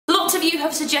Lots of you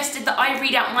have suggested that I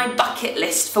read out my bucket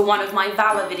list for one of my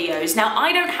VALA videos. Now,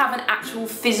 I don't have an actual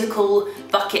physical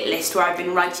bucket list where I've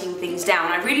been writing things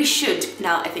down. I really should,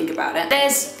 now that I think about it.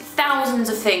 There's thousands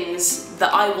of things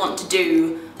that I want to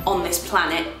do on this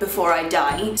planet before I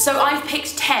die. So I've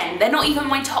picked 10. They're not even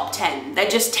my top 10. They're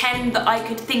just 10 that I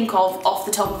could think of off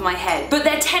the top of my head. But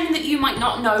they're 10 that you might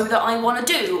not know that I want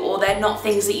to do, or they're not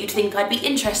things that you'd think I'd be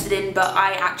interested in, but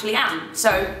I actually am.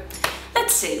 So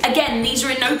let's see. Again, these are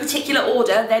in no particular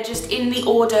order. They're just in the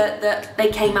order that they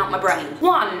came out my brain.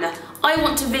 1. I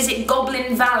want to visit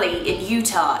Goblin Valley in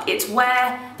Utah. It's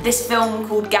where this film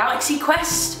called Galaxy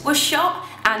Quest was shot.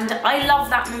 And I love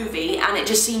that movie, and it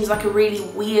just seems like a really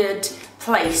weird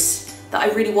place that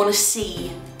I really want to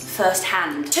see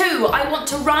firsthand. 2, I want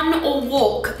to run or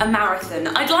walk a marathon.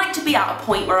 I'd like to be at a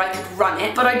point where I could run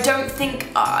it, but I don't think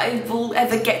I will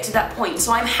ever get to that point,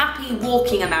 so I'm happy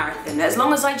walking a marathon. As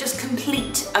long as I just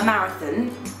complete a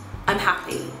marathon, I'm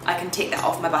happy. I can tick that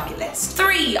off my bucket list.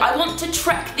 3, I want to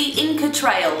trek the Inca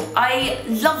Trail. I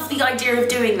love the idea of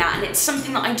doing that, and it's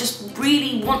something that I just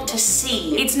really want to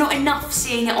see. It's not enough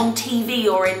seeing it on TV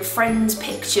or in friends'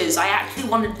 pictures. I actually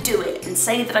want to do it and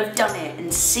say that I've done it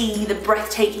and see the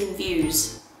breathtaking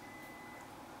views.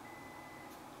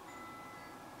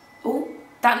 Oh,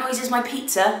 that noise is my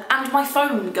pizza and my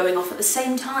phone going off at the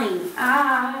same time. 4,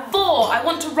 I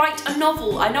want to write a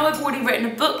novel. I know I've already written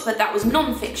a book, but that was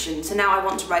non-fiction, so now I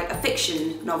want to write a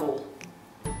fiction novel.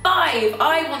 5,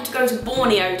 I want to go to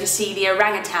Borneo to see the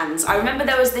orangutans. I remember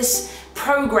there was this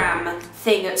program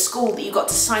thing at school that you got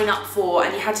to sign up for,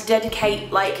 and you had to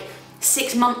dedicate like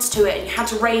 6 months to it, and you had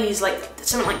to raise like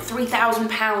something like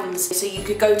 £3,000 so you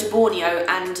could go to Borneo,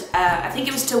 and I think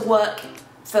it was to work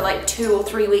for like 2 or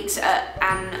 3 weeks at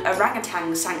an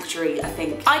orangutan sanctuary, I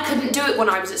think. I couldn't do it when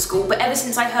I was at school, but ever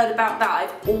since I heard about that,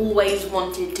 I've always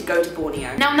wanted to go to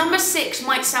Borneo. Now, number 6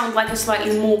 might sound like a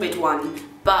slightly morbid one,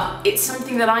 but it's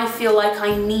something that I feel like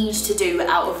I need to do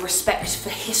out of respect for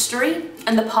history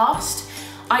and the past.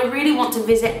 I really want to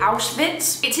visit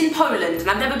Auschwitz. It's in Poland, and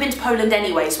I've never been to Poland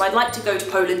anyway, so I'd like to go to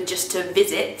Poland just to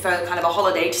visit for kind of a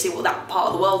holiday to see what that part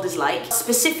of the world is like.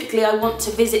 Specifically, I want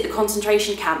to visit the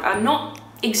concentration camp. I'm not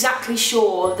exactly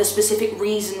sure the specific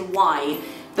reason why,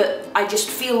 but I just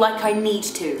feel like I need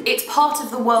to. It's part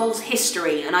of the world's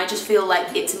history, and I just feel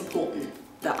like it's important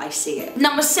that I see it.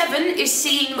 Number 7 is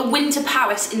seeing the Winter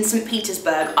Palace in St.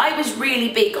 Petersburg. I was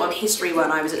really big on history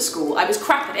when I was at school. I was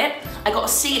crap at it. I got a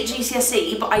C at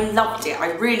GCSE, but I loved it.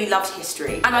 I really loved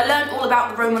history. And I learned all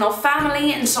about the Romanov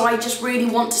family, and so I just really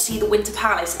want to see the Winter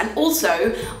Palace. And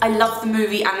also, I love the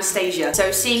movie Anastasia.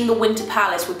 So seeing the Winter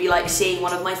Palace would be like seeing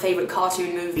one of my favourite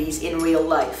cartoon movies in real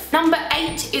life. Number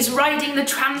 8 is riding the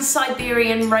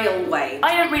Trans-Siberian Railway.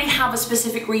 I don't really have a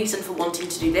specific reason for wanting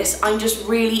to do this. I'm just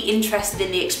really interested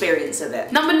in the experience of it.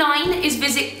 Number 9 is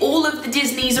visit all of the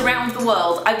Disneys around the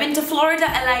world. I've been to Florida,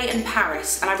 LA and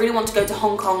Paris, and I really want to go to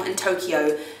Hong Kong and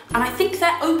Tokyo. And I think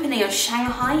they're opening a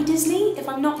Shanghai Disney, if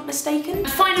I'm not mistaken.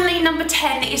 And finally, number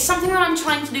 10 is something that I'm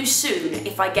trying to do soon,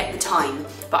 if I get the time.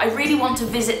 But I really want to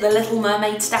visit the Little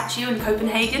Mermaid statue in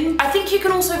Copenhagen. I think you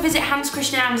can also visit Hans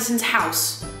Christian Andersen's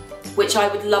house, which I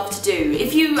would love to do.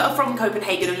 If you are from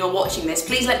Copenhagen and you're watching this,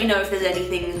 please let me know if there's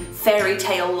anything fairy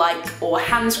tale-like or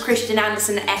Hans Christian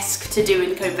Andersen-esque to do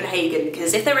in Copenhagen,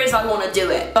 because if there is, I want to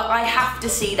do it. But I have to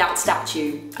see that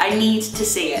statue. I need to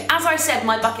see it. As I said,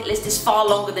 my bucket list is far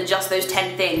longer than just those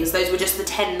 10 things. Those were just the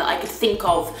 10 that I could think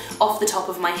of off the top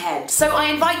of my head. So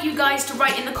I invite you guys to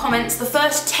write in the comments the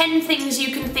first 10 things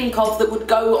you can think of that would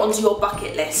go onto your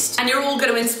bucket list. And you're all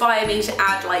going to inspire me to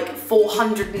add like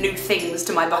 400 new things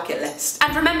to my bucket list.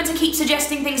 And remember to keep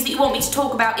suggesting things that you want me to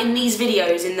talk about in these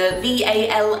videos, in the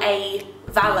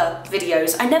VALA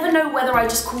videos. I never know whether I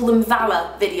just call them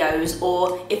VALA videos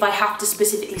or if I have to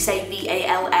specifically say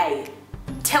VALA.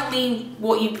 Tell me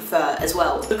what you prefer as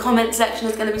well. The comment section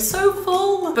is going to be so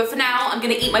full. But for now, I'm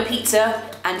going to eat my pizza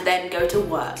and then go to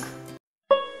work.